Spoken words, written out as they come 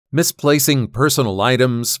Misplacing personal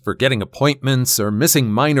items, forgetting appointments, or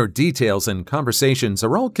missing minor details in conversations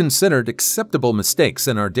are all considered acceptable mistakes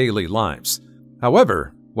in our daily lives.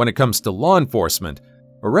 However, when it comes to law enforcement,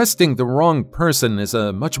 arresting the wrong person is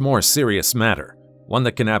a much more serious matter, one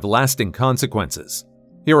that can have lasting consequences.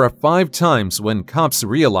 Here are 5 times when cops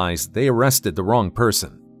realized they arrested the wrong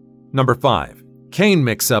person. Number 5. Cane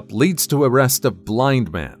mix-up leads to arrest of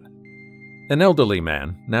blind man. An elderly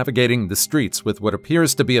man, navigating the streets with what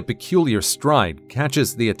appears to be a peculiar stride,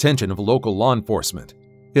 catches the attention of local law enforcement.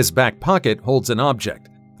 His back pocket holds an object,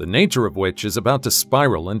 the nature of which is about to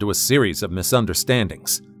spiral into a series of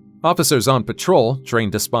misunderstandings. Officers on patrol,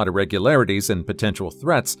 trained to spot irregularities and potential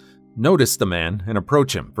threats, notice the man and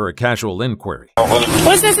approach him for a casual inquiry.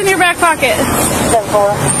 What's this in your back pocket?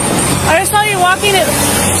 I just saw you walking it.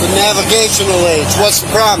 The navigational aids. What's the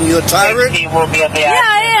problem? You a tyrant? Yeah,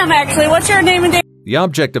 I am actually. What's your name and date The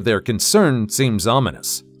object of their concern seems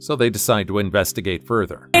ominous, so they decide to investigate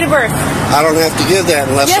further. of birth? I don't have to give that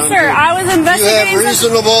unless Yes, sir. I was investigating. You have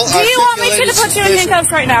reasonable. Do you want me to put you in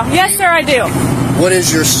handcuffs right now? Yes, sir, I do. What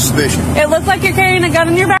is your suspicion? It looks like you're carrying a gun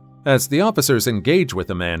in your back. As the officers engage with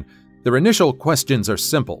the man, their initial questions are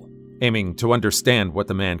simple, aiming to understand what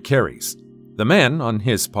the man carries. The man, on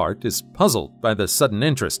his part, is puzzled by the sudden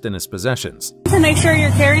interest in his possessions. To make sure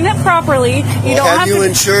you're carrying it properly, you don't have you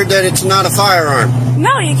ensured that it's not a firearm?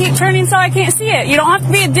 No, you keep turning so I can't see it. You don't have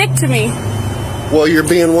to be a dick to me. Well, you're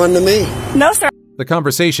being one to me. No, sir. The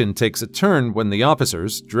conversation takes a turn when the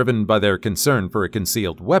officers, driven by their concern for a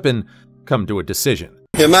concealed weapon, come to a decision.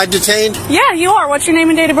 Am I detained? Yeah, you are. What's your name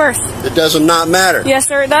and date of birth? It does not matter. Yes,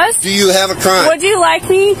 sir, it does. Do you have a crime? Would you like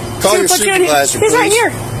me Call to your put you in? supervisor, He's right please.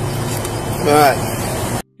 here. All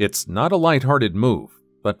right. It's not a lighthearted move,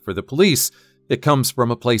 but for the police, it comes from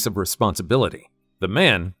a place of responsibility. The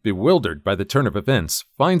man, bewildered by the turn of events,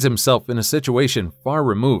 finds himself in a situation far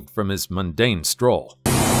removed from his mundane stroll.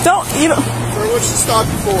 Sir, what's the stop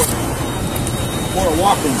you for? For a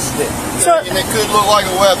walking stick. So, And it could look like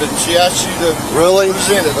a weapon. She asked you to Really?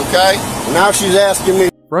 present it, okay? Now she's asking me.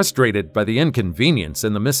 Frustrated by the inconvenience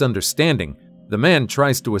and the misunderstanding, the man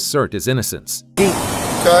tries to assert his innocence. Okay.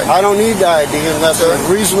 I don't need the ID unless there's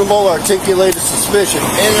reasonable articulated suspicion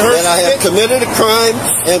that I have committed a crime,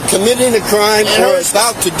 am committing a crime, or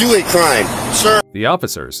about to do a crime. Sir, The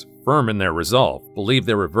officers, firm in their resolve, believe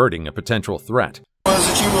they're averting a potential threat. was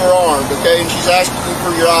that you were armed, okay? And she's asking you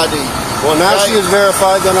for your ID. Well, now Okay? she has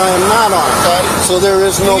verified that I am not armed, Okay. so there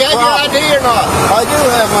is no You got problem. your ID or not? I do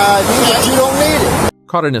have my ID, but you don't need it.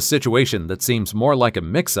 Caught in a situation that seems more like a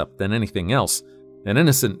mix-up than anything else, an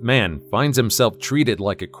innocent man finds himself treated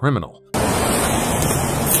like a criminal.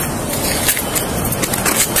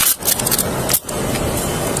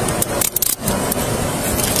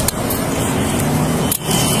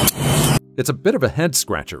 It's a bit of a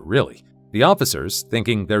head-scratcher, really. The officers,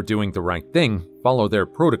 thinking they're doing the right thing, follow their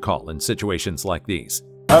protocol in situations like these.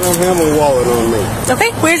 I don't have my wallet on me. okay,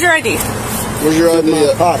 where's your ID? Where's your ID? In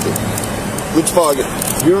my pocket. Which pocket?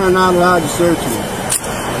 You are not allowed to search me.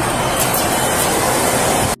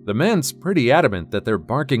 The man's pretty adamant that they're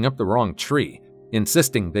barking up the wrong tree,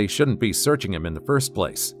 insisting they shouldn't be searching him in the first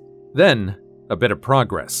place. Then, a bit of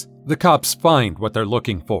progress. The cops find what they're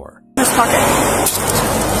looking for. This pocket.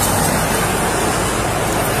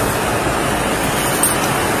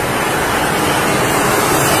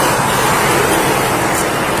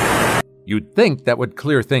 You'd think that would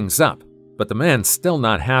clear things up, but the man's still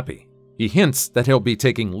not happy. He hints that he'll be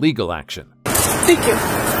taking legal action. Thank you.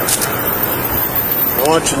 I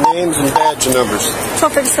want your names and badge numbers.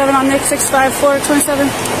 1257 on Nick 65 Florida 27.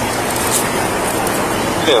 Yeah,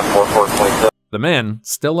 4427. The man,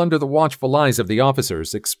 still under the watchful eyes of the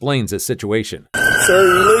officers, explains his situation. Sir,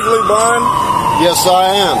 you legally blind? Yes,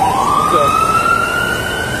 I am. Okay.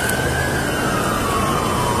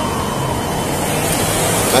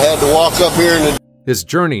 I had to walk up here in the His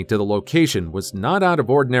journey to the location was not out of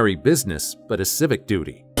ordinary business, but a civic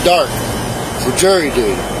duty. dark for jury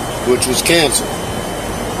duty, which was canceled.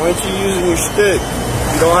 Why aren't you using your stick?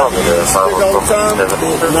 You don't have to use your stick all the time?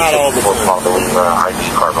 Not all the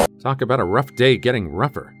time. Talk about a rough day getting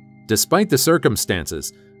rougher. Despite the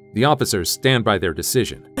circumstances, the officers stand by their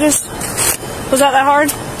decision. Was that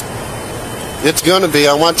hard? It's gonna be.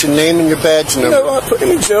 I want your name and your badge number. You know what? Put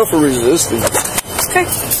him in jail for resisting. Okay.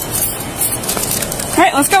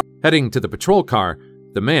 Alright, let's go. Heading to the patrol car,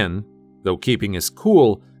 the man, though keeping his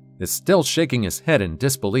cool, is still shaking his head in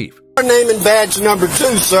disbelief. Your name and badge number 2,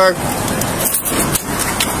 sir.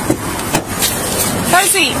 Have a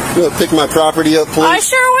seat. You wanna pick my property up, please? I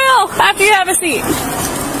sure will, after you have a seat.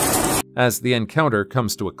 As the encounter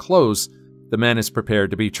comes to a close, the man is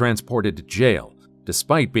prepared to be transported to jail,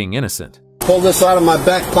 despite being innocent. Pull this out of my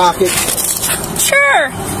back pocket. Sure.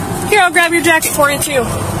 Here, I'll grab your jacket for you, too.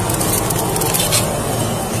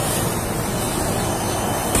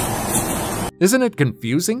 Isn't it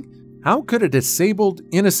confusing? How could a disabled,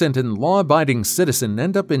 innocent, and law-abiding citizen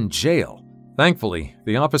end up in jail? Thankfully,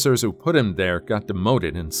 the officers who put him there got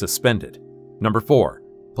demoted and suspended. Number 4.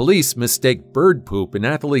 Police mistake bird poop in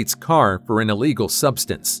athlete's car for an illegal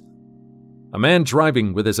substance. A man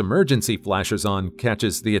driving with his emergency flashers on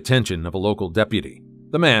catches the attention of a local deputy.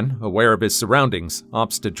 The man, aware of his surroundings,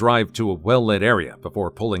 opts to drive to a well-lit area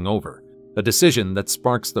before pulling over, a decision that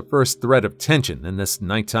sparks the first thread of tension in this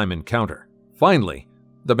nighttime encounter. Finally,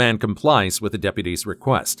 the man complies with the deputy's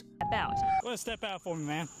request. Step out. Go ahead, step out for me,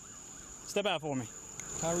 man. Step out for me.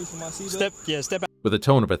 Can I reach for my seatbelt? Step out. With a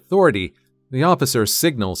tone of authority, the officer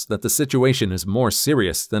signals that the situation is more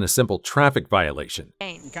serious than a simple traffic violation.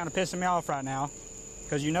 You're kind of pissing me off right now,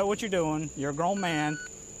 because you know what you're doing. You're a grown man.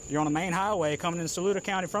 You're on the main highway coming in Saluda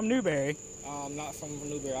County from Newberry. I'm not from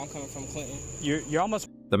Newberry. I'm coming from Clinton. You're almost...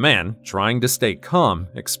 The man, trying to stay calm,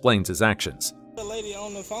 explains his actions. The lady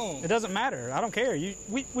on the phone. It doesn't matter. I don't care.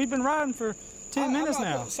 We've been riding for 10 minutes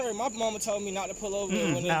now. Sir, my mama told me not to pull over.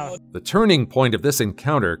 The turning point of this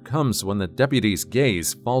encounter comes when the deputy's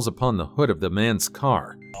gaze falls upon the hood of the man's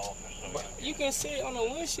car. You can see it on the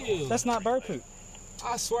windshield. That's not bird poop.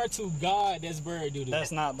 I swear to God, that's bird duty.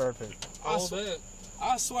 That's not bird poop. I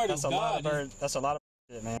swear to God. That's a lot of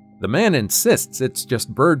shit, man. The man insists it's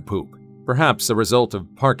just bird poop, perhaps a result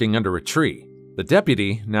of parking under a tree. The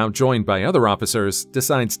deputy, now joined by other officers,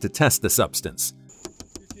 decides to test the substance.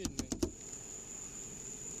 You're kidding me.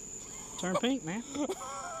 Turn pink, man.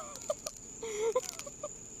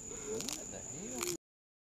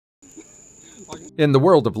 In the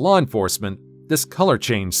world of law enforcement, this color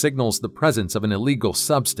change signals the presence of an illegal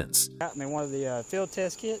substance. Got me one of the field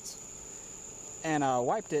test kits, and I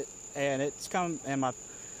wiped it, and it's come, and my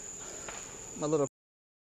little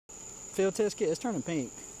field test kit is turning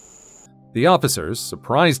pink. The officers,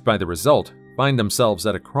 surprised by the result, find themselves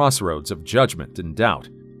at a crossroads of judgment and doubt.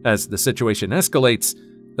 As the situation escalates,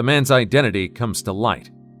 the man's identity comes to light.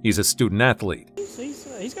 He's a student athlete.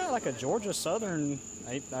 He's got like a Georgia Southern.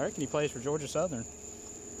 I reckon he plays for Georgia Southern.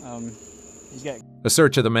 He's got. A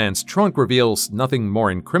search of the man's trunk reveals nothing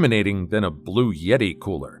more incriminating than a blue Yeti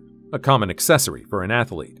cooler, a common accessory for an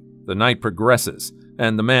athlete. The night progresses,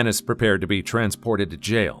 and the man is prepared to be transported to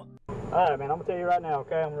jail. All right, man, I'm going to tell you right now,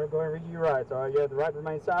 okay? I'm going to go ahead and read you your rights, all right? You have the right to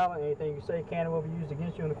remain silent. Anything you say can and will be used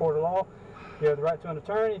against you in the court of law. You have the right to an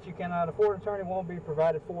attorney. If you cannot afford an attorney, won't be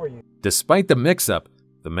provided for you. Despite the mix-up,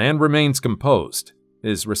 the man remains composed.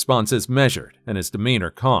 His response is measured and his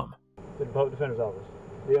demeanor calm. To the Public Defender's Office.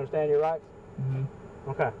 Do you understand your rights? Mm-hmm.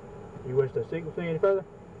 Okay. You wish to speak with me any further?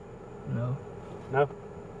 No. No?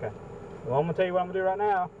 Okay. Well, I'm going to tell you what I'm going to do right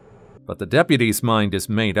now. But the deputy's mind is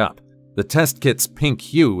made up. The test kit's pink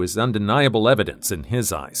hue is undeniable evidence in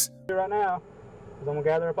his eyes. Right now, because I'm going to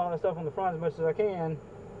gather up all this stuff on the front as much as I can.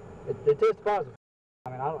 It tests positive. I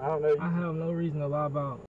mean, I don't know. I have no reason to lie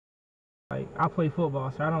about. Like, I play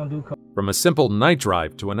football, so I don't do. From a simple night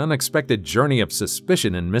drive to an unexpected journey of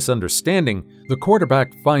suspicion and misunderstanding, the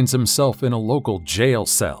quarterback finds himself in a local jail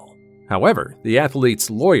cell. However, the athlete's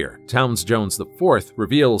lawyer, Towns Jones IV,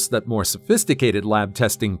 reveals that more sophisticated lab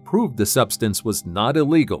testing proved the substance was not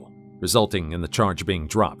illegal, resulting in the charge being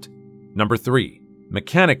dropped. Number 3.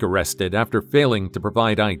 Mechanic arrested after failing to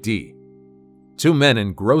provide ID. Two men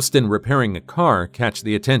engrossed in repairing a car catch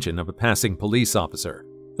the attention of a passing police officer.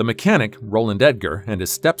 The mechanic, Roland Edgar, and his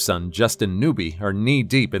stepson, Justin Newby, are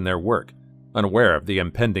knee-deep in their work, unaware of the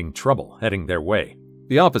impending trouble heading their way.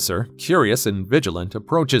 The officer, curious and vigilant,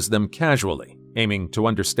 approaches them casually, aiming to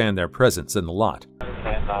understand their presence in the lot.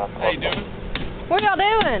 How you doing? What y'all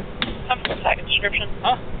doing? I'm from second description.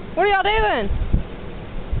 Huh? What are y'all doing?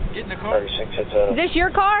 Get in the car. Is this your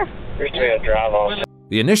car? Here's 3 drive on.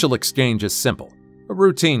 The initial exchange is simple, a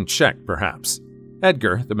routine check perhaps.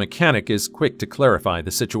 Edgar, the mechanic, is quick to clarify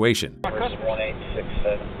the situation.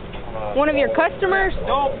 1867. One of your customers?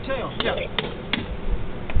 Dog tail. Yeah.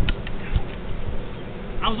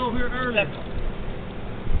 I was over here earlier.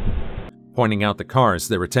 Pointing out the cars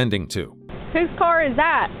they're attending to. Whose car is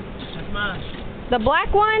that? That's mine. The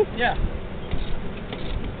black one? Yeah.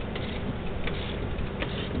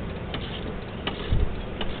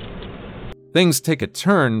 Things take a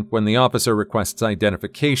turn when the officer requests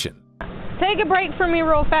identification. Take a break from me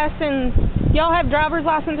real fast, and y'all have driver's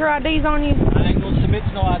license or IDs on you? I ain't gonna submit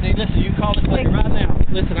to no ID. Listen, you call the lady right now.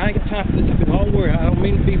 Listen, I ain't got time for this stupid whole word. I don't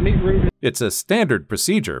mean to be rude. It's a standard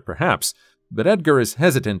procedure, perhaps, but Edgar is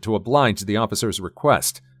hesitant to oblige the officer's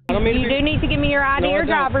request. You do need to give me your ID or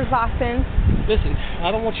driver's license. Listen,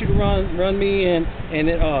 I don't want you to run me in and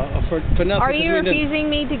for nothing. Are you refusing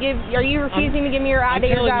me to give me your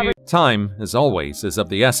ID or driver? Time, as always, is of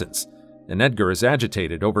the essence, and Edgar is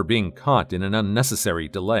agitated over being caught in an unnecessary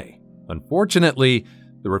delay. Unfortunately,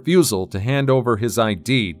 the refusal to hand over his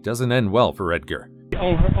ID doesn't end well for Edgar.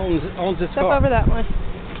 On this Step car. over that one.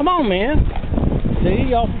 Come on, man.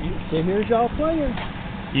 See, here's y'all playing.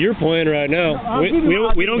 You're playing right now.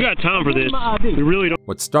 We don't got time for this. We really don't.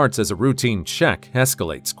 What starts as a routine check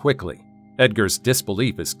escalates quickly. Edgar's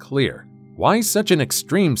disbelief is clear. Why such an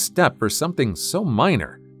extreme step for something so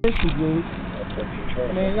minor? Man,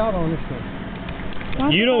 y'all don't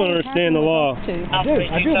understand. You don't understand the law. I do.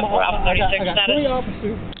 I got three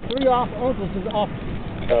officers.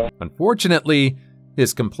 Unfortunately,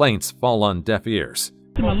 his complaints fall on deaf ears.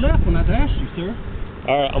 To my left when I asked you, sir.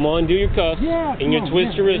 All right, I'm gonna undo your cuffs. Yeah, and you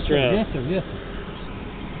twist your wrist around. Yes, sir. Yes, sir.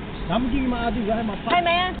 I'm gonna give you my ID. I have my pocket. Hey,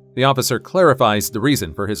 man. The officer clarifies the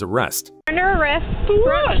reason for his arrest. Under arrest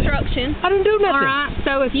for obstruction. I didn't do nothing. All right.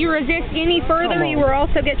 So if you resist any further, you will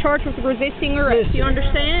also get charged with resisting arrest. Listen. You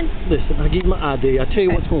understand? Listen, I give you my ID. I tell you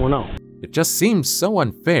what's going on. It just seems so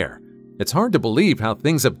unfair. It's hard to believe how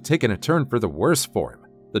things have taken a turn for the worse for him.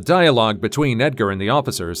 The dialogue between Edgar and the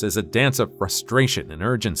officers is a dance of frustration and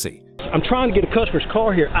urgency. I'm trying to get a customer's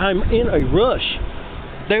car here. I'm in a rush.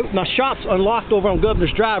 My shop's unlocked over on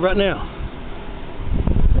Governor's Drive right now.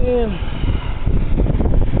 Man.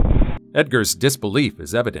 Edgar's disbelief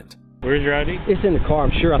is evident. Where's your ID? It's in the car,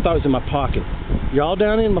 I'm sure. I thought it was in my pocket. Y'all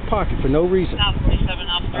down in my pocket for no reason.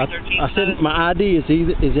 I said my ID is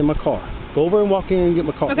in my car. Go over and walk in and get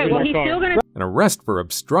my car. Okay, well, he's still going to... An arrest for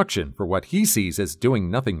obstruction for what he sees as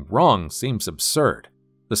doing nothing wrong seems absurd.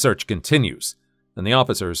 The search continues, and the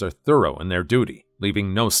officers are thorough in their duty,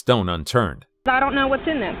 leaving no stone unturned. I don't know what's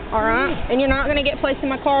in them, all right? And you're not going to get placed in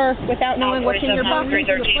my car without knowing what's in your box.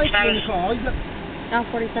 47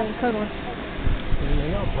 code one.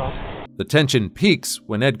 The tension peaks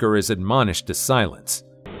when Edgar is admonished to silence.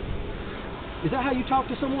 Is that how you talk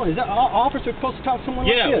to someone? Is that officer supposed to talk to someone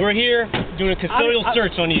like this? Yeah, we're here doing a custodial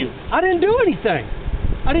search on you. I didn't do anything.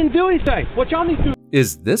 What y'all need to do...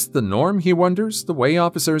 Is this the norm, he wonders, the way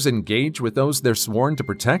officers engage with those they're sworn to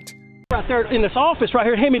protect? Right there in this office right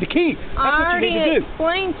here, hand me the key. That's what you need to do. I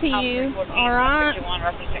explained to you, all right?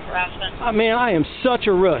 Man, I am such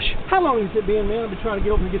a rush. How long has it been, man? I've been trying to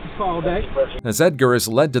get over and get this car all day. As Edgar is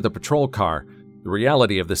led to the patrol car, the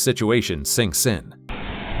reality of the situation sinks in.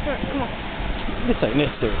 Sure, come on. This ain't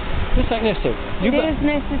necessary. It is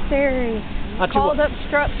necessary. Called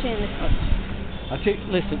obstruction.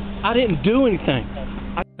 Listen, I didn't do anything.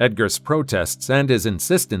 Edgar's protests and his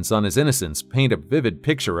insistence on his innocence paint a vivid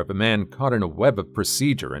picture of a man caught in a web of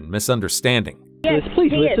procedure and misunderstanding. Yes,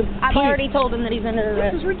 please he listen. is. I've already told him that he's under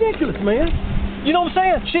arrest. This is ridiculous, man. You know what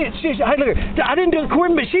I'm saying? Hey, look, I didn't do a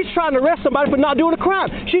crime, but she's trying to arrest somebody for not doing a crime.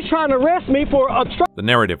 She's trying to arrest me for obstruction. The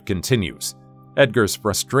narrative continues, Edgar's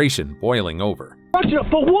frustration boiling over.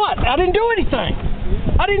 For what? I didn't do anything.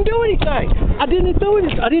 I didn't do anything.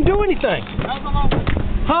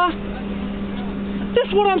 Huh?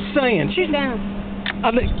 That's what I'm saying. She's down.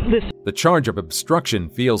 Listen. The charge of obstruction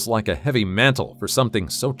feels like a heavy mantle for something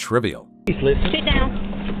so trivial. Please listen. Sit down.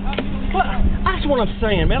 Well, that's what I'm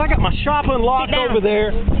saying, man. I got my shop unlocked over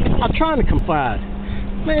there. I'm trying to confide.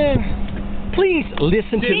 Man, please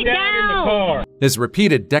listen to me. Sit down in the car. His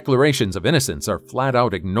repeated declarations of innocence are flat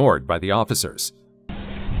out ignored by the officers.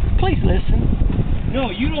 Please listen. No,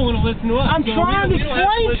 you don't want to listen to us. I'm trying to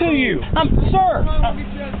explain to you. I'm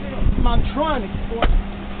trying to explain.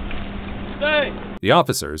 Stay. The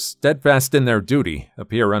officers, steadfast in their duty,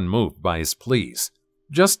 appear unmoved by his pleas.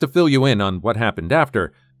 Just to fill you in on what happened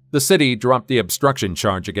after, the city dropped the obstruction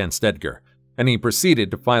charge against Edgar, and he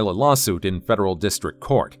proceeded to file a lawsuit in federal district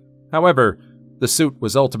court. However, the suit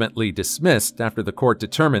was ultimately dismissed after the court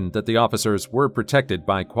determined that the officers were protected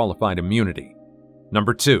by qualified immunity.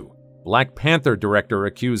 Number 2. Black Panther director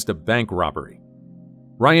accused of bank robbery.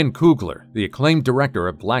 Ryan Coogler, the acclaimed director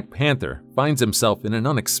of Black Panther, finds himself in an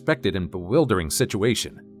unexpected and bewildering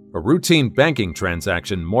situation. A routine banking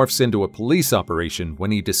transaction morphs into a police operation when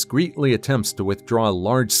he discreetly attempts to withdraw a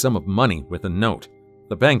large sum of money with a note.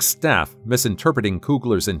 The bank's staff, misinterpreting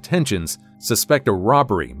Coogler's intentions, suspect a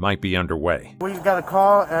robbery might be underway. We got a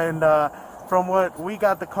call, and from what we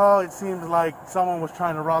got the call, it seems like someone was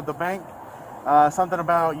trying to rob the bank. Something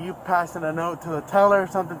about you passing a note to the teller,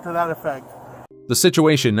 something to that effect. The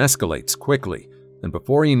situation escalates quickly, and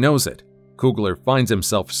before he knows it, Coogler finds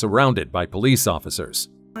himself surrounded by police officers.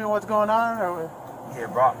 You know what's going on? Or... Yeah,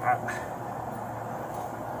 bro.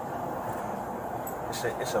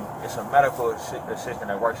 It's a medical assistant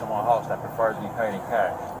that works in my house that prefers to be paid in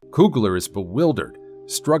cash. Kugler is bewildered,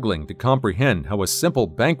 struggling to comprehend how a simple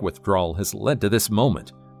bank withdrawal has led to this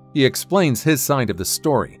moment. He explains his side of the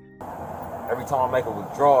story. Every time I make a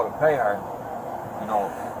withdrawal to pay her, you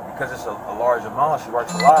know, because it's a large amount, she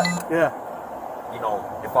works a lot. Yeah. You know,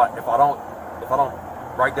 if I don't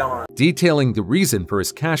write down on Detailing the reason for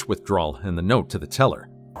his cash withdrawal and the note to the teller.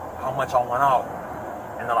 how much I went out,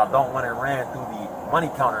 and then I don't want it ran through the money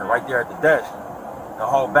counter right there at the desk, the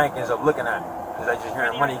whole bank ends up looking at me because they just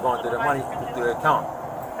hearing money going through the account.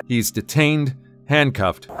 He's detained,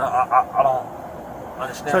 handcuffed. I don't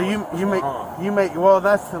understand. So you make well,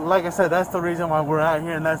 that's like I said, that's the reason why we're out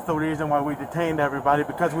here, and that's the reason why we detained everybody,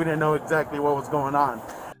 because we didn't know exactly what was going on.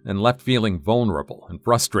 And left feeling vulnerable and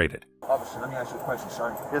frustrated. Officer, let me ask you a question,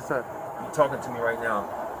 sir. Yes, sir. You're talking to me right now,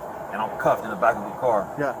 and I'm cuffed in the back of the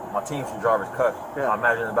car. Yeah. My team's driver's cuffed. Yeah. I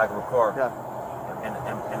imagine in the back of the car. Yeah. And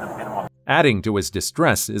my Adding to his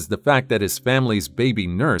distress is the fact that his family's baby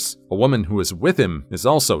nurse, a woman who is with him, is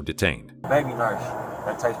also detained. baby nurse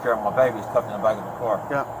that takes care of my baby is cuffed in the back of the car.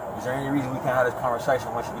 Yeah. Is there any reason we can't have this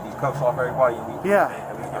conversation once you get these cuffs off everybody? And we, Yeah.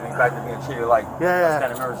 and we back to being treated like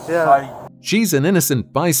standard members of Yeah. society? She's an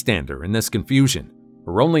innocent bystander in this confusion,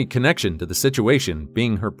 her only connection to the situation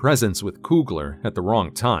being her presence with Kugler at the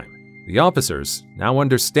wrong time. The officers, now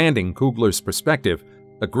understanding Kugler's perspective,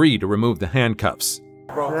 agree to remove the handcuffs.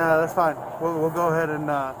 Bro, Yeah, that's fine. We'll go ahead and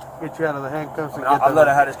get you out of the handcuffs. And I'd love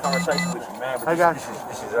to have this conversation with you, man. But I got this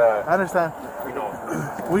you. is I understand. you know.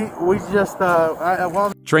 We just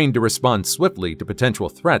well. Trained to respond swiftly to potential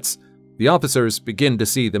threats, the officers begin to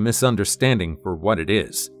see the misunderstanding for what it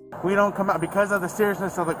is. We don't come out because of the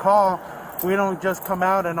seriousness of the call. We don't just come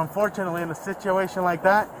out, and unfortunately, in a situation like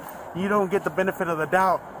that, you don't get the benefit of the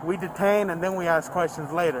doubt. We detain and then we ask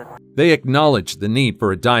questions later. They acknowledge the need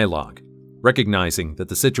for a dialogue, recognizing that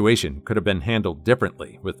the situation could have been handled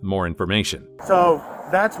differently with more information. So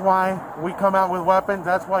that's why we come out with weapons.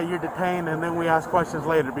 That's why you're detained, and then we ask questions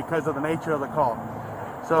later because of the nature of the call.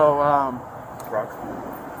 So,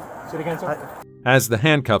 Say it again, sir. As the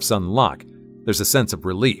handcuffs unlock, there's a sense of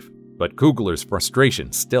relief, but Kugler's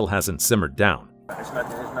frustration still hasn't simmered down. It's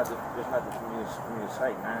nothing for me to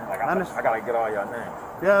say, man. Like, I gotta get all your names.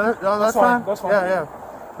 Yeah, that's fine. That's fine. Yeah.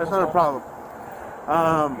 That's not a problem.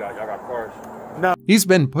 Y'all got cars. No. He's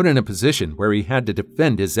been put in a position where he had to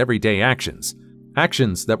defend his everyday actions,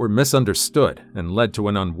 actions that were misunderstood and led to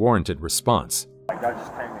an unwarranted response. Like, I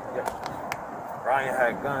just came to get Ryan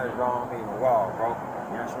had guns on me in a while, bro.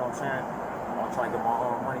 You know what I'm saying? I'm trying to get my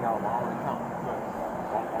own money out of my own account.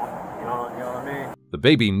 You know what I mean? The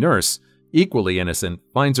baby nurse, equally innocent,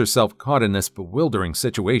 finds herself caught in this bewildering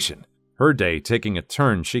situation, her day taking a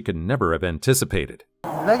turn she could never have anticipated.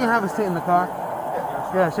 They can have a seat in the car.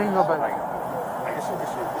 Yeah, she can go back.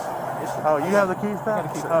 Oh, you have the keys, though?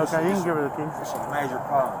 Okay, you can give her the keys. It's a major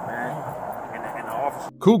problem, man. And the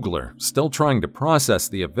officer. Kugler, still trying to process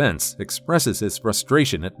the events, expresses his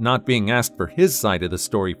frustration at not being asked for his side of the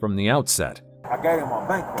story from the outset. I gave him my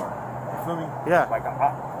bank card. You feel me? Yeah. Like,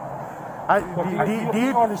 Do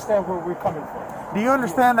you understand where we're coming from? Do you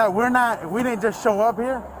understand that we didn't just show up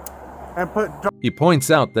here and put... He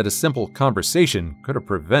points out that a simple conversation could have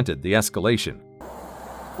prevented the escalation.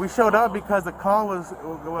 We showed up because the call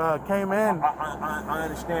came in. I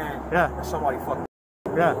understand. Yeah. That somebody fucked.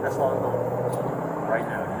 Yeah. That's all I know right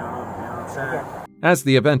now. You know what I'm saying? As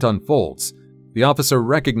the event unfolds, the officer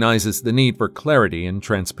recognizes the need for clarity and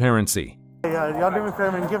transparency. Hey, y'all do me a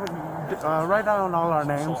favor and give it, write down all our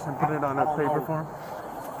names and put it on a paper form.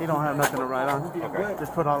 He don't have nothing to write on. Okay.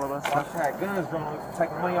 Just put all of us. I had guns drawn,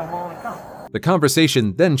 taking money off my own account. The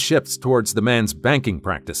conversation then shifts towards the man's banking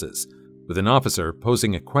practices, with an officer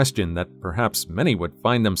posing a question that perhaps many would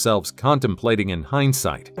find themselves contemplating in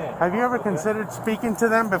hindsight. Have you ever considered speaking to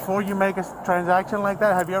them before you make a transaction like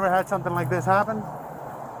that? Have you ever had something like this happen?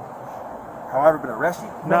 Have I ever been arrested?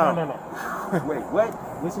 No. Wait,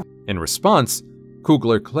 what? Listen. In response,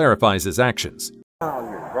 Kugler clarifies his actions. Out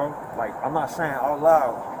here, bro. Like, I'm not saying out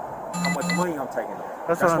loud how much money I'm taking.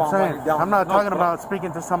 That's what I'm saying. I'm not talking about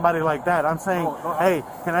speaking to somebody like that. I'm saying, hey,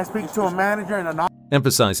 can I speak to a manager and an...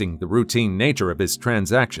 Emphasizing the routine nature of his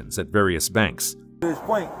transactions at various banks. To this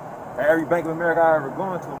point, at every Bank of America I ever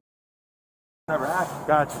gone to, never happened.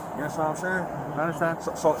 Gotcha. You know what I'm saying? I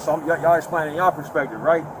understand. So y'all explaining y'all perspective,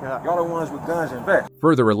 right? Yeah. Y'all the ones with guns and vests.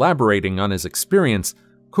 Further elaborating on his experience,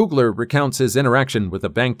 Kugler recounts his interaction with a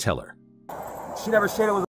bank teller. She never said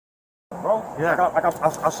it was a bro. Yeah. Like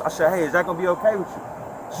I said, hey, is that gonna be okay with you?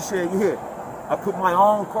 She said, yeah. I put my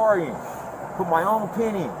own card in, put my own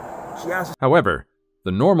pin in. She asked. However,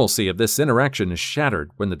 the normalcy of this interaction is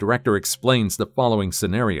shattered when the director explains the following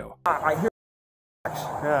scenario. I hear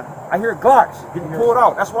Yeah. I hear Glocks getting pulled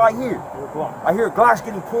out. That's what I hear. I hear Glocks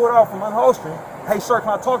getting pulled out from unholstering. Hey, sir, can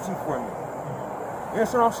I talk to you for a minute? You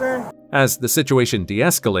understand what I'm saying? As the situation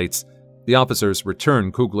de-escalates, the officers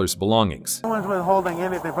return Kugler's belongings. No one's withholding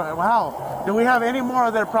anything from. Wow. Do we have any more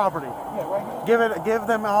of their property? Yeah, right here. Give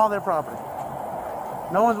them all their property.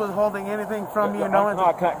 No one's withholding anything from you. No one's.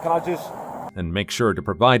 Can I just? And make sure to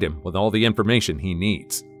provide him with all the information he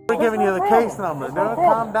needs. We're giving you the case number, dude.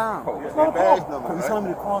 Calm down. It's not a problem. You're telling me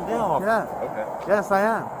to calm down. Yeah. Okay. Yes, I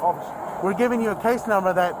am. Officer. We're giving you a case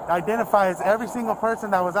number that identifies every single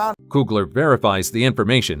person that was on. Kugler verifies the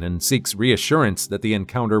information and seeks reassurance that the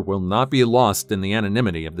encounter will not be lost in the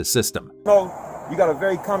anonymity of the system. No, you got a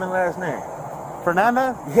very common last name.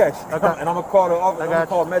 Fernandez? Yes. Okay. And I'm gonna call the officer. I'm gonna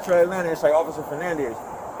call Metro Atlanta and say Officer Fernandez.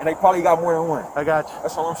 And they probably got more than one. I got you.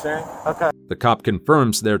 That's all I'm saying. Okay. The cop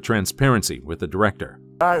confirms their transparency with the director.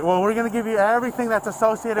 All right, well, we're going to give you everything that's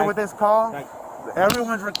associated with this call.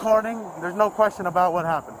 Everyone's recording. There's no question about what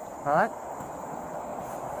happened. All right?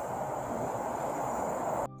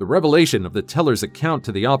 The revelation of the teller's account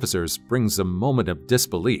to the officers brings a moment of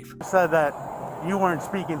disbelief. Said that you weren't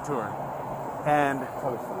speaking to her. And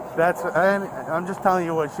I'm just telling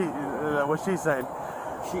you what she said.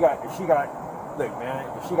 She got, look, man,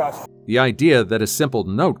 she got. The idea that a simple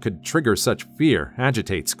note could trigger such fear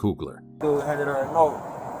agitates Kugler. Handed her a note.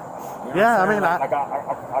 Yeah, I mean, I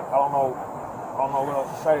don't know what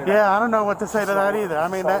else to say to that. Yeah, I don't know what to say to that either. I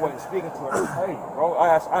mean, I wasn't speaking to her. Hey, bro,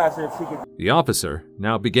 I asked her if she could. The officer,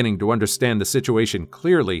 now beginning to understand the situation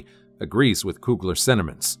clearly, agrees with Kugler's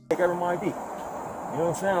sentiments. Take every ID. You know what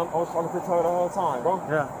I'm saying? I was talking to her the whole time, bro.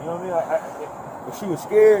 Yeah. You know what I mean? If she was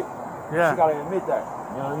scared, she gotta admit that.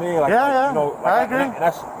 You know what I mean? Yeah. You know, I agree.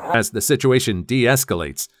 As the situation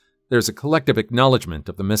de-escalates, there's a collective acknowledgement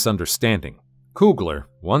of the misunderstanding. Kugler,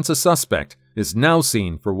 once a suspect, is now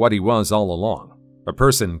seen for what he was all along, a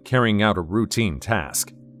person carrying out a routine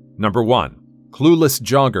task. Number 1. Clueless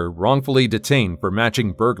jogger wrongfully detained for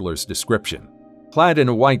matching burglar's description. Clad in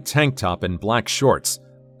a white tank top and black shorts,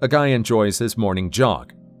 a guy enjoys his morning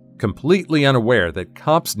jog, completely unaware that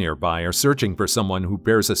cops nearby are searching for someone who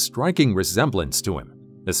bears a striking resemblance to him.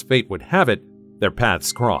 As fate would have it, their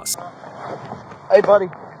paths cross. Hey, buddy.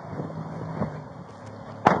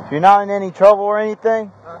 If you're not in any trouble or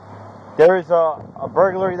anything, there's a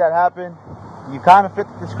burglary that happened. You kind of fit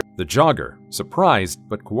the description. The jogger, surprised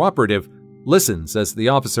but cooperative, listens as the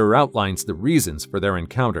officer outlines the reasons for their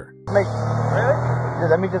encounter.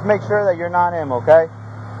 Let me just make sure that you're not him, okay?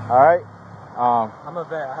 All right? I'm a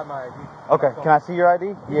vet. I have my ID. Okay, can I see your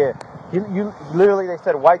ID? Yeah. You literally, they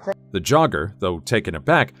said white tank. The jogger, though taken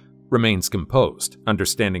aback, remains composed,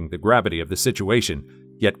 understanding the gravity of the situation,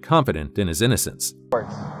 yet confident in his innocence.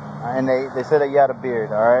 And they said that you had a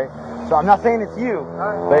beard, all right? So I'm not saying it's you,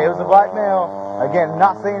 but it was a black male. Again, I'm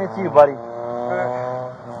not saying it's you, buddy.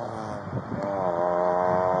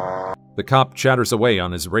 The cop chatters away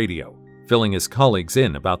on his radio, filling his colleagues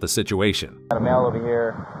in about the situation. Got a male over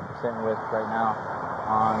here we're sitting with right now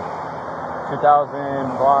on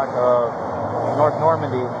 2000 block of North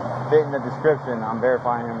Normandy, fitting the description. I'm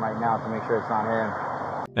verifying him right now to make sure it's not him.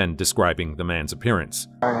 And describing the man's appearance.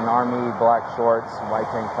 Wearing an army, black shorts, white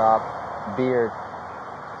tank top, beard.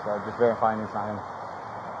 So just verifying it's not him.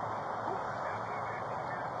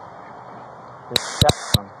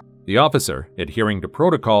 The officer, adhering to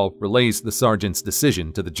protocol, relays the sergeant's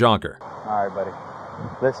decision to the jogger. All right, buddy.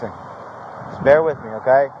 Listen, just bear with me,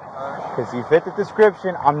 okay? Because you fit the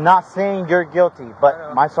description. I'm not saying you're guilty,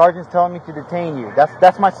 but my sergeant's telling me to detain you.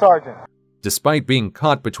 That's my sergeant. Despite being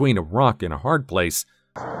caught between a rock and a hard place,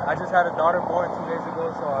 I just had a daughter born 2 days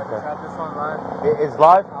ago, so I just have this online. It's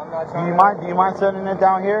live? I'm not Do you mind setting it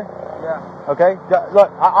down here? Yeah. Okay.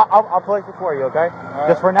 Look, I'll place it for you. Okay. Right.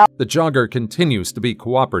 Just for now. The jogger continues to be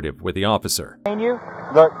cooperative with the officer. You.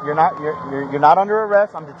 Look, you're not under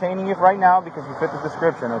arrest. I'm detaining you right now because you fit the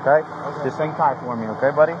description. Okay. Just hang tight for me.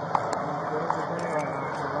 Okay, buddy.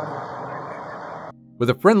 With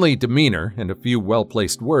a friendly demeanor and a few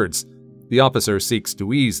well-placed words, the officer seeks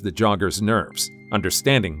to ease the jogger's nerves,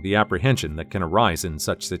 understanding the apprehension that can arise in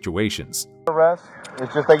such situations. Arrest.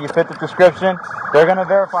 It's just that you fit the description. They're gonna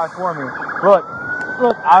verify for me. Look.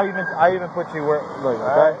 I even put you where. Look.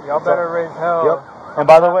 Okay. Y'all better raise hell. Yep. And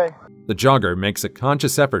by the way, the jogger makes a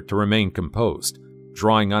conscious effort to remain composed,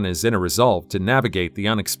 drawing on his inner resolve to navigate the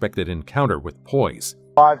unexpected encounter with poise.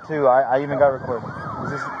 5-2. I even got recorded.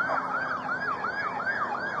 Is this?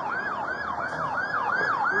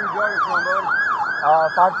 Where you jogging from, bud?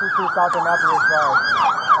 522 South Annapolis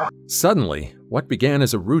Drive. Suddenly, what began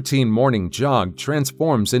as a routine morning jog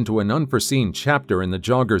transforms into an unforeseen chapter in the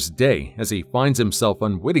jogger's day as he finds himself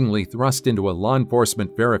unwittingly thrust into a law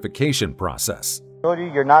enforcement verification process.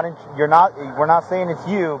 We're not saying it's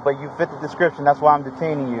you, but you fit the description. That's why I'm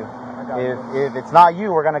detaining you. If it's not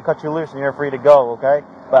you, we're going to cut you loose and you're free to go, okay?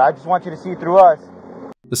 But I just want you to see through us.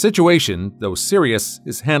 The situation, though serious,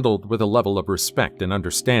 is handled with a level of respect and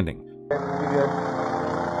understanding. There's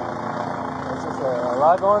just a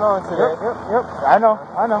lot going on today. Yep. I know.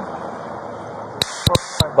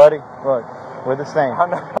 Buddy, look, we're the same.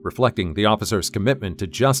 Reflecting the officer's commitment to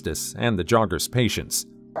justice and the jogger's patience.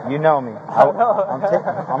 You know me. I'm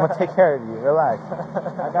going to take care of you. Relax.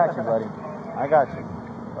 I got you, buddy. I got you.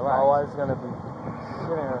 Relax. My wife's going to be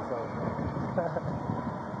shitting herself.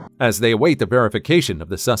 As they await the verification of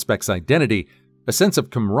the suspect's identity, a sense of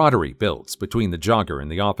camaraderie builds between the jogger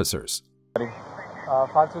and the officers.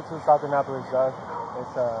 522 South Annapolis Drive.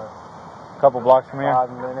 It's a couple blocks from here?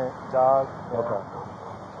 5-minute jog. Yeah. Okay.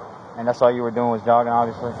 And that's all you were doing was jogging,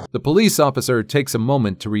 obviously? The police officer takes a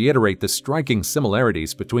moment to reiterate the striking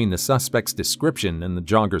similarities between the suspect's description and the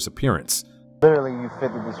jogger's appearance. Literally, you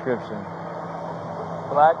fit the description.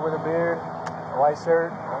 Black with a beard, white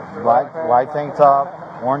shirt, white tank top,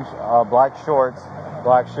 orange, black shorts,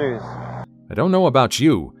 black shoes. I don't know about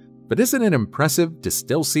you, but isn't it impressive to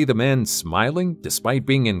still see the man smiling despite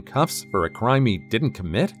being in cuffs for a crime he didn't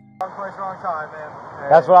commit? Wrong place, wrong time, man.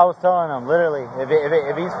 That's what I was telling him, literally. If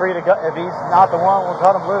he's free to go, if he's not the one, we'll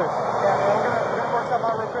cut him loose. Yeah, man, we're gonna work something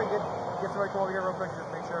out real quick. Get somebody come over here real quick,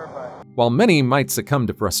 just make sure. But while many might succumb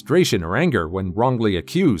to frustration or anger when wrongly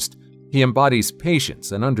accused, he embodies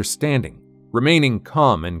patience and understanding, remaining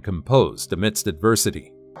calm and composed amidst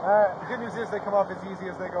adversity. the good news is they come off as easy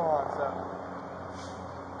as they go on, so.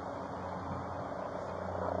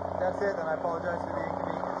 That's it, and I apologize for the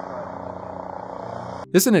inconvenience.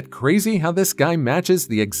 But... Isn't it crazy how this guy matches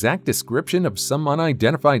the exact description of some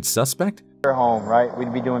unidentified suspect? You're home, right?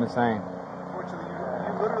 We'd be doing the same. Unfortunately,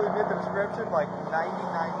 you literally fit the description like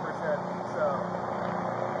 99%, so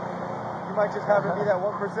you might just happen to be that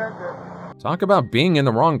 1% that... Talk about being in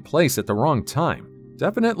the wrong place at the wrong time.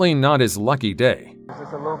 Definitely not his lucky day. It's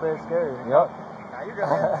just a little bit scary. Yep. Now you're good.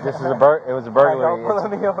 It was a burglary.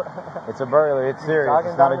 It's a burglary. It's serious.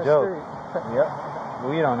 It's not a joke. Yep.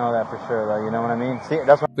 We don't know that for sure, though. You know what I mean? See,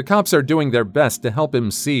 that's what the cops are doing their best to help him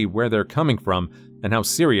see where they're coming from and how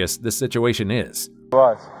serious this situation is.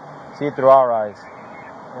 For us, see it through our eyes.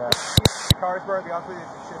 Yeah. Carsburg, the honest with you,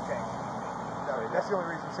 it's a shift change. So that's the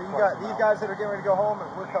only reason. So you got these guys that are getting ready to go home, and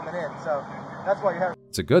we're coming in. So that's why you have.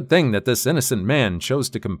 It's a good thing that this innocent man chose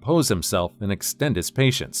to compose himself and extend his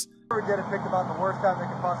patience. We're getting picked about the worst time they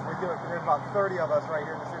could possibly do it, because there's about 30 of us right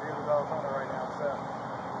here in the city of Detailtron right now. So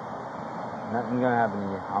nothing's gonna happen to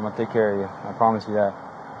you. I'm gonna take care of you. I promise you that.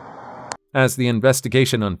 As the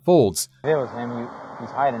investigation unfolds, if it was him,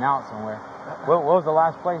 he's hiding out somewhere. What was the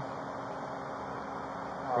last place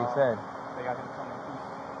they said? They got him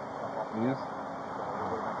East.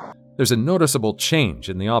 There's a noticeable change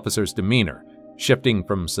in the officer's demeanor, shifting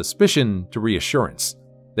from suspicion to reassurance.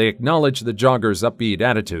 They acknowledge the jogger's upbeat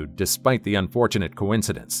attitude despite the unfortunate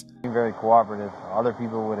coincidence. Being very cooperative. Other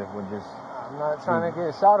people would just... I'm not trying to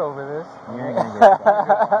get shot over this. You ain't gonna get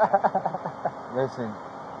shot. Listen,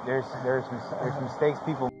 there's mistakes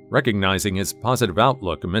people... Recognizing his positive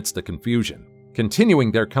outlook amidst the confusion,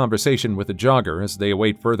 continuing their conversation with the jogger as they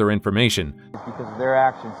await further information. It's because of their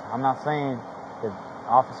actions. I'm not saying that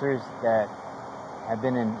officers that have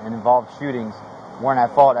been in involved shootings weren't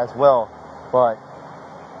at fault as well, but...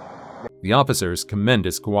 The officers commend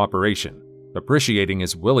his cooperation, appreciating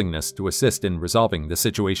his willingness to assist in resolving the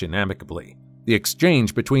situation amicably. The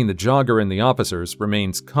exchange between the jogger and the officers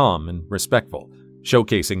remains calm and respectful,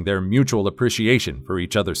 showcasing their mutual appreciation for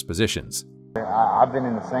each other's positions. I've been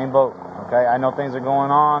in the same boat, okay? I know things are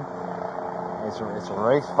going on. It's a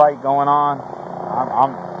race fight going on.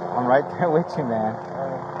 I'm right there with you, man.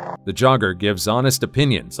 The jogger gives honest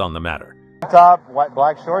opinions on the matter. Top, white,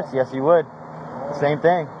 black shorts, yes, he would. Same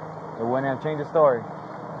thing. It wouldn't have changed the story.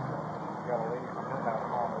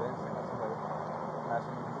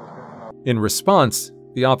 In response,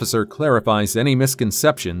 the officer clarifies any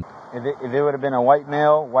misconception. If it would have been a white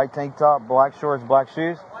male, white tank top, black shorts, black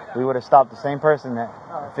shoes, we would have stopped the same person. That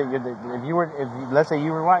let's say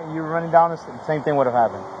you were running down, the same thing would have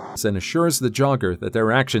happened. And assures the jogger that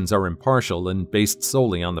their actions are impartial and based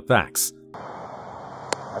solely on the facts.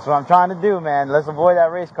 That's what I'm trying to do, man. Let's avoid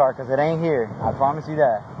that race car because it ain't here. I promise you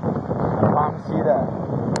that. I promise you that.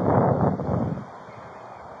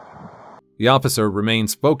 The officer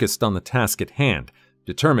remains focused on the task at hand,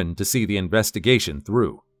 determined to see the investigation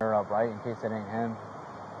through. Up, right, in case it ain't him.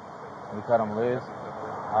 We cut him loose.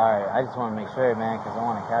 Alright, I just want to make sure, man, because I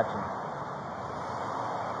want to catch him.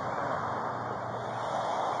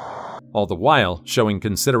 All the while showing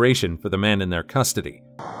consideration for the man in their custody.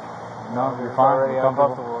 No, you're fine. You're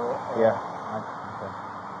comfortable. Yeah. Okay.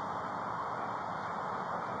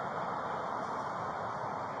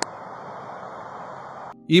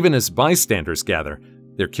 Even as bystanders gather,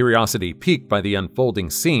 their curiosity piqued by the unfolding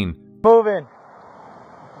scene. Moving.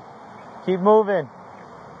 Keep moving.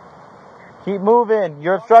 Keep moving.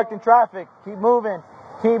 You're obstructing traffic. Keep moving.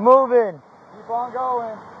 Keep moving. Keep on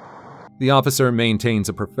going. The officer maintains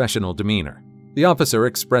a professional demeanor. The officer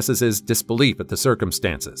expresses his disbelief at the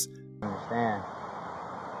circumstances. I understand.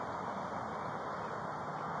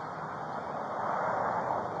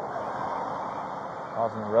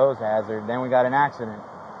 Causing a road hazard, then we got an accident.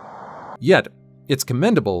 Yet, it's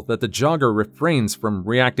commendable that the jogger refrains from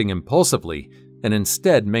reacting impulsively and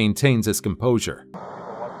instead maintains his composure.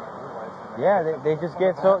 Yeah, they just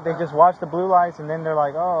get so, they just watch the blue lights and then they're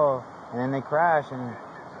like, oh, and then they crash. And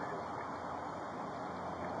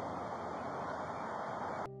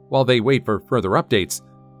while they wait for further updates,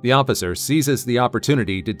 the officer seizes the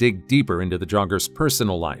opportunity to dig deeper into the jogger's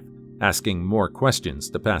personal life, asking more questions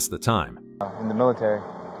to pass the time. In the military?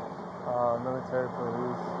 Military,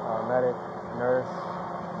 police, medic, nurse.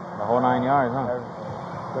 The whole 9 yards, huh?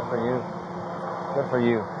 Good for you. Good for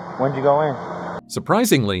you. When'd you go in?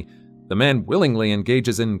 Surprisingly, the man willingly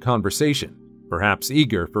engages in conversation, perhaps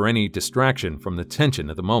eager for any distraction from the tension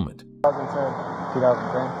of the moment. 2010.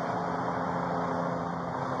 2010?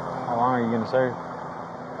 How long are you going to serve?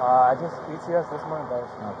 I just ETS this month, guys.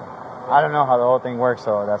 Okay. I don't know how the whole thing works,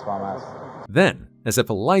 so that's why I'm asking. Then, as if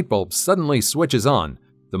a light bulb suddenly switches on,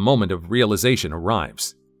 the moment of realization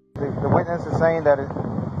arrives. The witness is saying that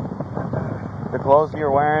the clothes you're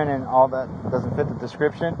wearing and all that doesn't fit the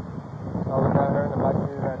description. Oh, we got her in the back of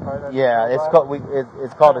that car. Yeah, it's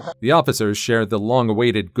called a... The officers share the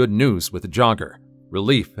long-awaited good news with the jogger,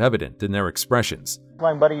 relief evident in their expressions.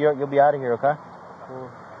 Fine, buddy, you'll be out of here, okay? Cool.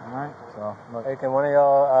 All right, so... Look. Hey, can one of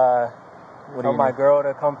y'all tell my girl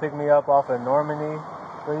to come pick me up off of Normandy,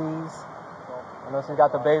 please? I know she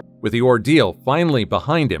got the baby. With the ordeal finally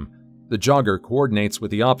behind him, the jogger coordinates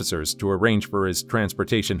with the officers to arrange for his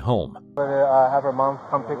transportation home. Have her mom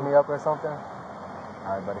come pick me up or something?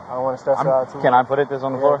 All right, buddy. I don't want to stress her out too much. Can I put this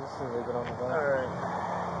on the floor? Just leave it on the floor. All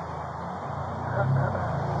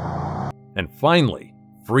right. And finally,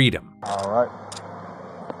 freedom. All right.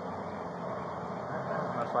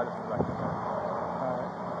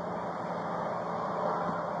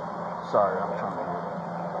 Sorry, I'm trying to...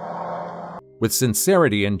 With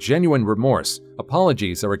sincerity and genuine remorse,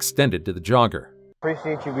 apologies are extended to the jogger.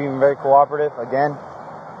 Appreciate you being very cooperative. Again,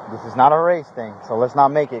 this is not a race thing, so let's not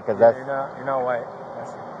make it, because that's... You're not white.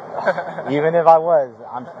 Even if I was,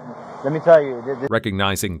 let me tell you...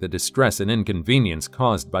 Recognizing the distress and inconvenience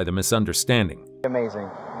caused by the misunderstanding. Amazing.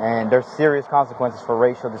 And there's serious consequences for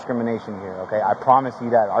racial discrimination here, okay? I promise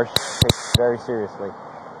you that. Our takes it very seriously.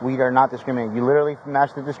 We are not discriminating. You literally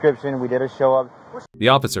matched the description. We did a show up. The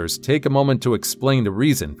officers take a moment to explain the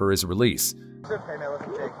reason for his release. Hey man,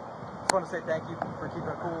 listen, Jake. Just want to say thank you for keeping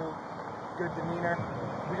a cool, good demeanor.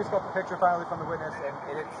 We just got the picture finally from the witness, and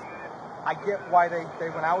I get why they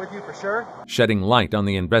went out with you for sure. Shedding light on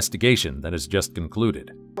the investigation that has just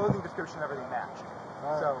concluded. Clothing description, everything matched.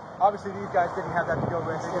 So obviously these guys didn't have that to go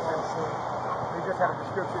with. They just had a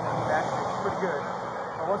description and he matched it. Pretty good.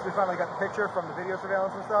 But once we finally got the picture from the video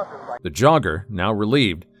surveillance and stuff, it was like... The jogger, now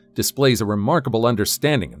relieved, displays a remarkable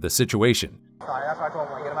understanding of the situation. That's why I told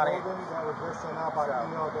him, like, get him out of here. I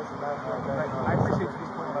appreciate you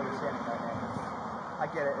just putting understanding that, man. I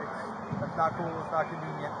get it. It's not cool. It's not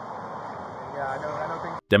convenient. Yeah, I know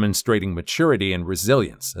things... Demonstrating maturity and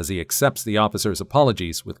resilience as he accepts the officer's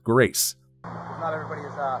apologies with grace. Not everybody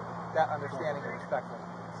is that understanding and respectful,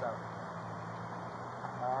 so...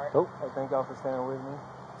 Alright, thank y'all for staying with me.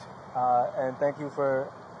 And thank you for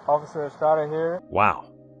Officer Estrada here. Wow,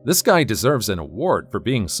 this guy deserves an award for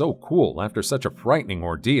being so cool after such a frightening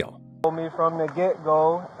ordeal. Told me from the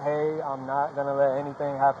get-go, hey, I'm not gonna let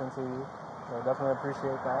anything happen to you. So definitely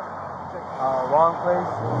appreciate that. Wrong place,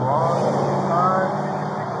 wrong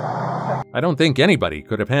time. I don't think anybody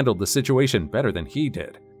could have handled the situation better than he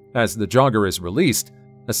did. As the jogger is released,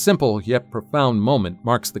 a simple yet profound moment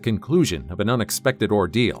marks the conclusion of an unexpected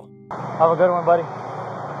ordeal. Have a good one, buddy.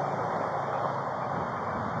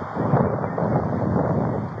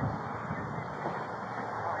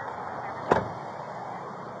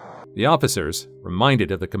 The officers,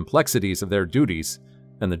 reminded of the complexities of their duties,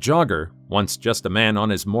 and the jogger, once just a man on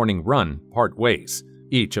his morning run, part ways.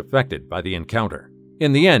 each affected by the encounter.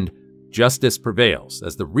 In the end, justice prevails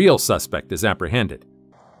as the real suspect is apprehended.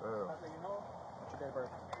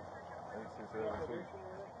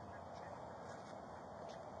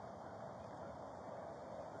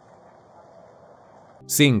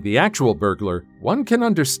 Seeing the actual burglar, one can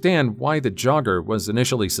understand why the jogger was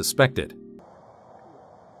initially suspected.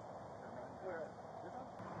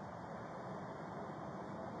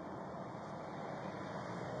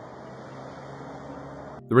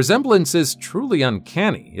 The resemblance is truly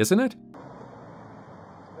uncanny, isn't it?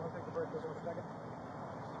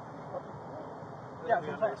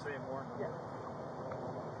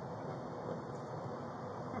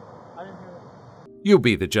 You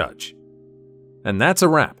be the judge. And that's a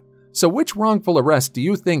wrap. So which wrongful arrest do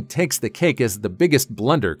you think takes the cake as the biggest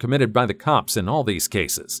blunder committed by the cops in all these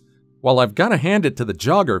cases? While I've got to hand it to the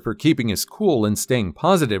jogger for keeping his cool and staying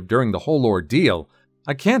positive during the whole ordeal,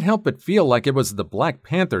 I can't help but feel like it was the Black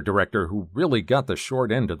Panther director who really got the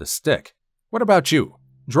short end of the stick. What about you?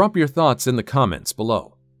 Drop your thoughts in the comments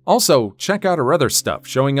below. Also, check out our other stuff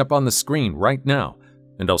showing up on the screen right now,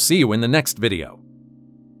 and I'll see you in the next video.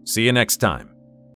 See you next time.